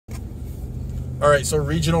All right, so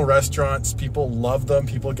regional restaurants, people love them.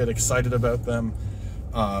 People get excited about them.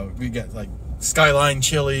 We get like Skyline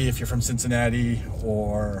Chili if you're from Cincinnati,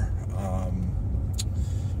 or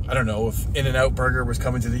I don't know, if In-N-Out Burger was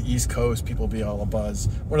coming to the East Coast, people would be all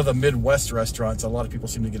abuzz. One of the Midwest restaurants a lot of people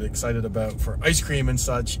seem to get excited about for ice cream and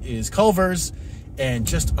such is Culvers. And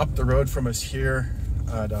just up the road from us here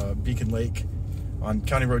at Beacon Lake on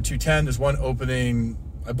County Road 210, there's one opening,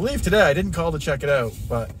 I believe today. I didn't call to check it out,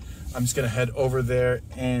 but I'm just gonna head over there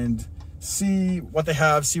and see what they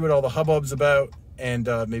have, see what all the hubbub's about, and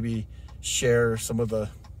maybe share some of the,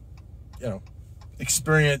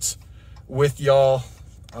 experience with y'all.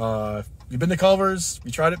 You've been to Culvers?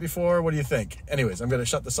 You tried it before? What do you think? Anyways, I'm gonna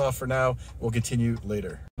shut this off for now. We'll continue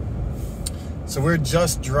later. So we're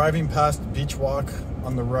just driving past Beachwalk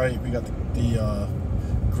on the right. We got the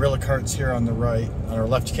gorilla carts here on the right. On our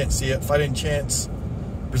left, you can't see it. Fighting Chance,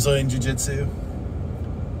 Brazilian Jiu-Jitsu.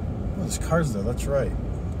 Oh, there's cars there, that's right.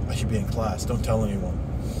 I should be in class, don't tell anyone.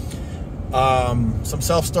 Some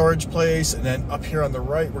self-storage place, and then up here on the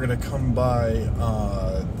right, we're gonna come by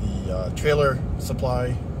the trailer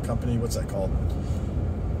supply company. What's that called?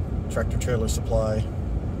 Tractor Trailer Supply.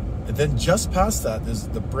 And then just past that, there's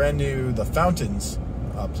the brand new, the Fountains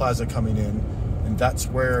Plaza coming in. And that's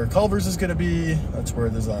where Culvers is gonna be. That's where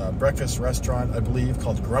there's a breakfast restaurant, I believe,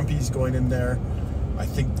 called Grumpy's going in there. I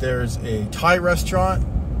think there's a Thai restaurant,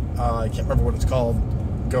 I can't remember what it's called,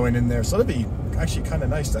 going in there. So that'd be actually kind of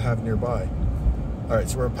nice to have nearby. All right,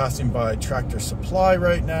 so we're passing by Tractor Supply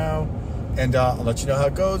right now. And I'll let you know how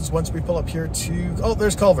it goes once we pull up here to, oh,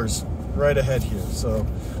 there's Culvers right ahead here. So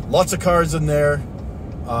lots of cars in there.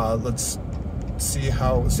 Let's see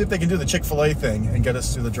if they can do the Chick-fil-A thing and get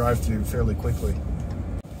us through the drive-thru fairly quickly.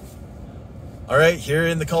 All right, here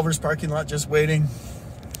in the Culvers parking lot, just waiting.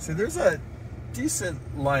 See, there's a decent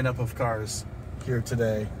lineup of cars here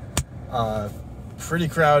today. Pretty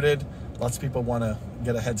crowded. Lots of people want to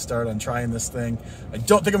get a head start on trying this thing. I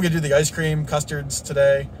don't think I'm gonna do the ice cream custards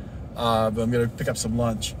today, but I'm gonna pick up some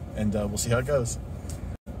lunch and we'll see how it goes.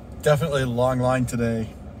 Definitely a long line today.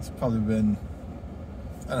 It's probably been,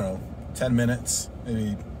 I don't know, 10 minutes,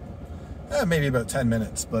 maybe about 10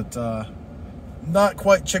 minutes, but not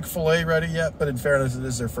quite Chick-fil-A ready yet, but in fairness, it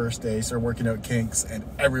is their first day, so they're working out kinks and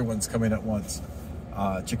everyone's coming at once.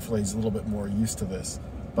 Chick-fil-A is a little bit more used to this.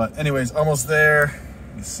 But anyways, almost there.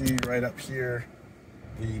 You can see right up here,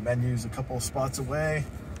 the menu's a couple of spots away.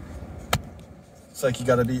 It's like you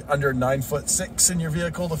gotta be under 9'6" in your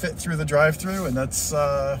vehicle to fit through the drive-thru, and that's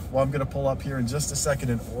well, I'm gonna pull up here in just a second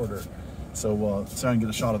and order. So we'll try and get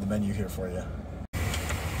a shot of the menu here for you.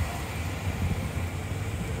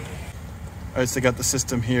 All right, so they got the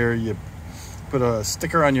system here. You put a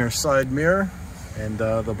sticker on your side mirror and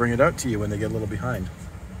they'll bring it out to you when they get a little behind.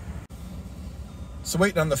 So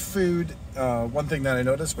waiting on the food, one thing that I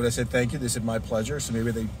noticed when I said thank you, they said my pleasure. So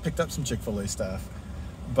maybe they picked up some Chick-fil-A stuff.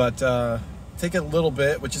 But take a little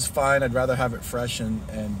bit, which is fine. I'd rather have it fresh and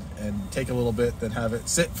take a little bit than have it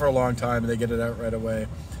sit for a long time and they get it out right away.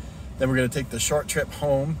 Then we're gonna take the short trip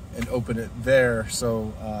home and open it there.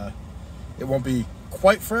 So it won't be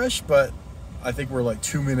quite fresh, but I think we're like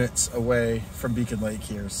 2 minutes away from Beacon Lake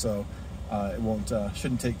here. So it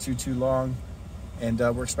shouldn't take too long. And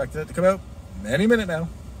we're expecting it to come out any minute now.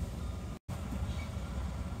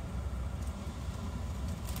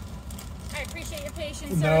 I appreciate your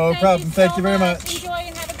patience, sir. No problem. Thank you very much. Enjoy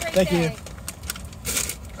and have a great day. Thank you.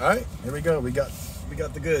 All right, here we go. We got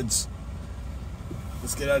the goods.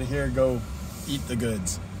 Let's get out of here and go eat the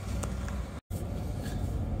goods.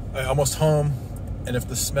 I'm almost home, and if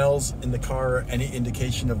the smells in the car are any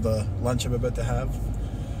indication of the lunch I'm about to have,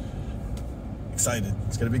 excited.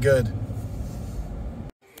 It's gonna be good.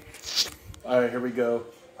 All right, here we go.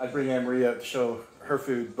 I'd bring Anne-Marie out to show her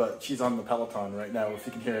food, but she's on the Peloton right now, if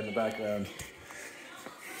you can hear in the background.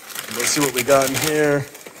 Let's see what we got in here.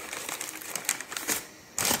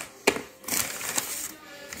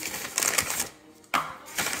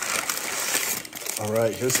 All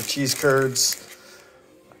right, here's the cheese curds.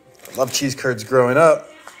 I love cheese curds growing up.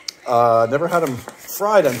 Never had them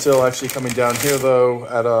fried until actually coming down here though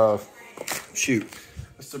at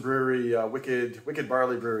It's the brewery, Wicked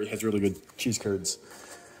Barley Brewery has really good cheese curds.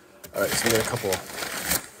 All right, so we got a couple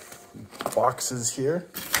boxes here.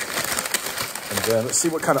 And then let's see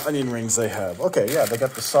what kind of onion rings they have. Okay, yeah, they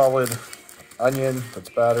got the solid onion that's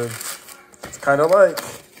battered. It's kind of like,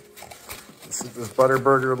 this is what this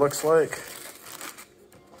Butterburger looks like.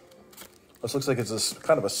 This looks like it's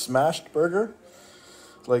kind of a smashed burger,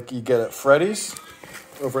 like you get at Freddy's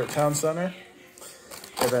over at Town Center.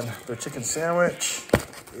 And then their chicken sandwich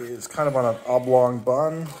is kind of on an oblong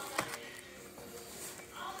bun.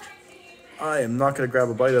 I am not going to grab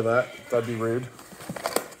a bite of that. That'd be rude.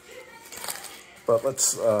 But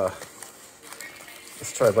let's try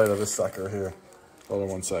a bite of this sucker here. Hold on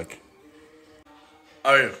one sec.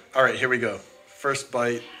 All right, here we go. First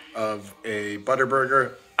bite of a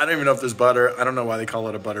Butterburger. I don't even know if there's butter. I don't know why they call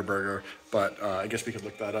it a Butterburger, but I guess we could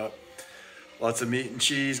look that up. Lots of meat and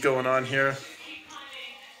cheese going on here.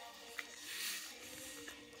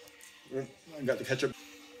 I got the ketchup.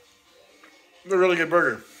 It's a really good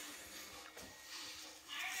burger.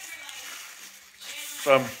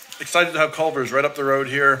 So I'm excited to have Culvers right up the road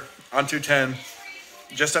here on 210,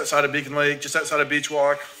 just outside of Beacon Lake, just outside of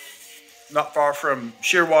Beachwalk, not far from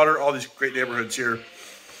Shearwater, all these great neighborhoods here.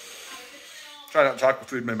 Try not to talk with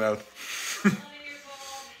food in my mouth.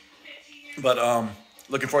 But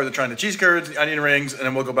looking forward to trying the cheese curds, the onion rings, and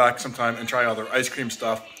then we'll go back sometime and try all their ice cream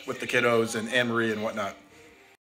stuff with the kiddos and Anne-Marie and whatnot.